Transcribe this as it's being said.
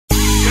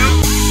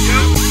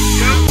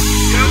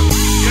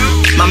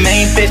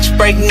main bitch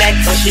break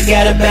necks, so she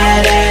got a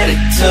bad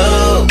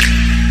attitude.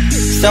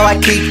 So I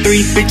keep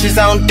 3 bitches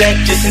on deck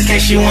just in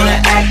case you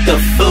wanna act a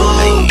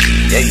fool.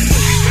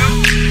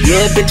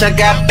 Yeah, bitch, I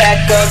got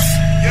backups.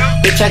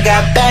 Bitch, I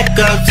got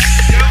backups.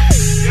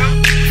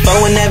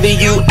 For whenever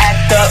you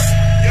act up,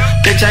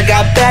 bitch, I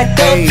got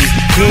backups.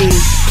 King,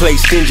 play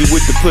stingy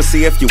with the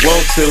pussy if you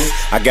want to.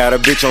 I got a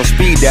bitch on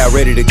speed dial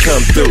ready to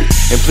come through.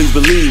 And please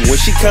believe, when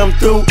she come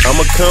through,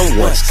 I'ma come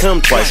once,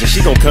 come twice, and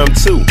she gon' come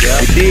too.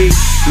 You dig?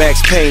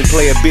 Max Payne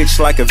play a bitch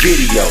like a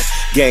video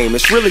game.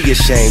 It's really a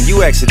shame,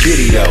 you ask a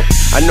ditty though.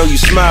 I know you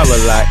smile a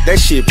lot, that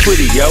shit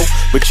pretty, yo.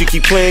 But you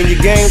keep playing your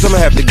games, I'ma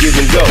have to give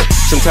and go.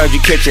 Sometimes you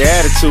catch your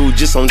attitude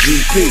just on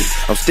GP.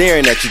 I'm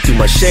staring at you through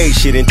my shade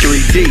shit in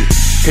 3D.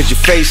 Cause your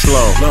face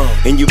long,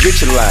 and you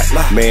bitch a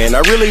lot. Man, I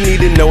really need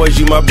to know is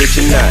you my bitch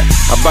or not.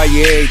 I buy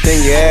you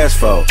everything you ask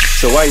for,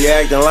 so why you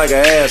acting like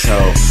an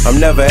asshole? I'm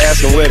never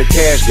asking where the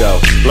cash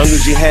go, long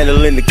as you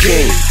handling the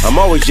king. I'm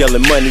always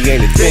yelling money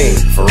ain't a thing,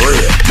 for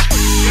real.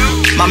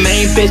 My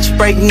main bitch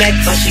break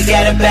necks, so she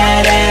got a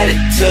bad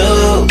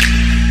attitude.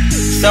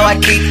 So I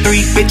keep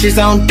 3 bitches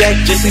on deck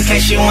just in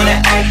case you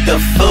wanna act a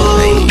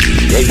fool.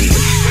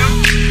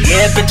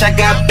 Yeah, bitch, I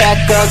got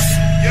backups.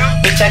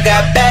 Bitch, I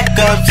got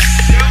backups.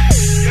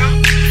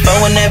 But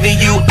whenever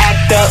you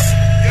act up,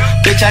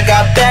 bitch, I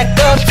got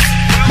backups.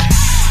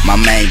 My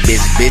main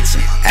bitch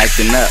bitchin',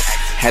 acting up.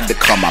 Had to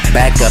call my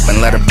backup and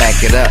let her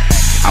back it up.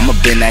 I'ma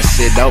bend that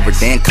shit over,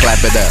 then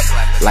clap it up.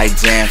 Like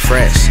Jan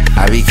Fresh,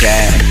 I be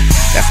cat.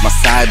 That's my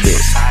side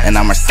bitch, and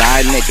I'm her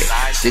side nigga.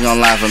 She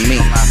gon' lie for me,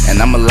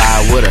 and I'ma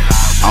lie with her.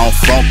 I don't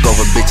funk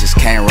over bitches,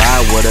 can't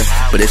ride with her.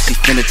 But if she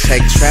finna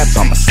take traps,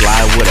 I'ma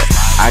slide with her.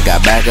 I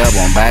got backup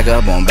on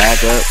backup on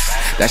backups.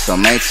 That's your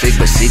main chick,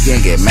 but she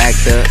can get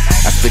macked up.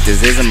 I spit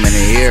this ism in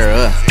the ear,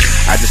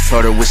 I just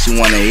told her what she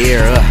wanna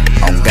hear,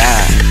 On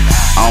God,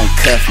 on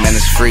cuff, man,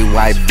 it's free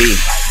white B.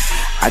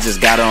 I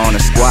just got her on the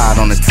squad,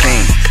 on the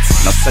team.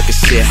 No sucker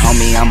shit,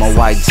 homie, I'm a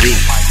white G.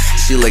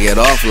 She lick it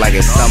off like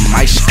it's some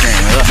ice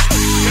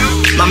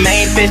cream, My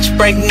main bitch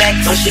break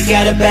necks, so she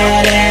got a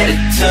bad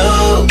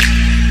attitude.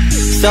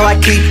 So I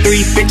keep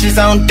 3 bitches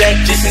on deck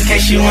just in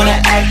case you wanna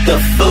act a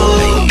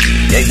fool.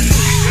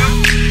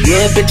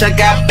 Yeah, bitch, I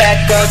got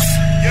backups.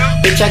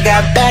 Bitch, I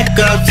got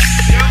backups.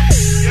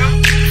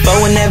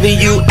 But whenever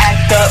you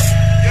act up,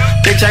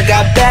 bitch, I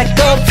got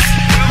backups.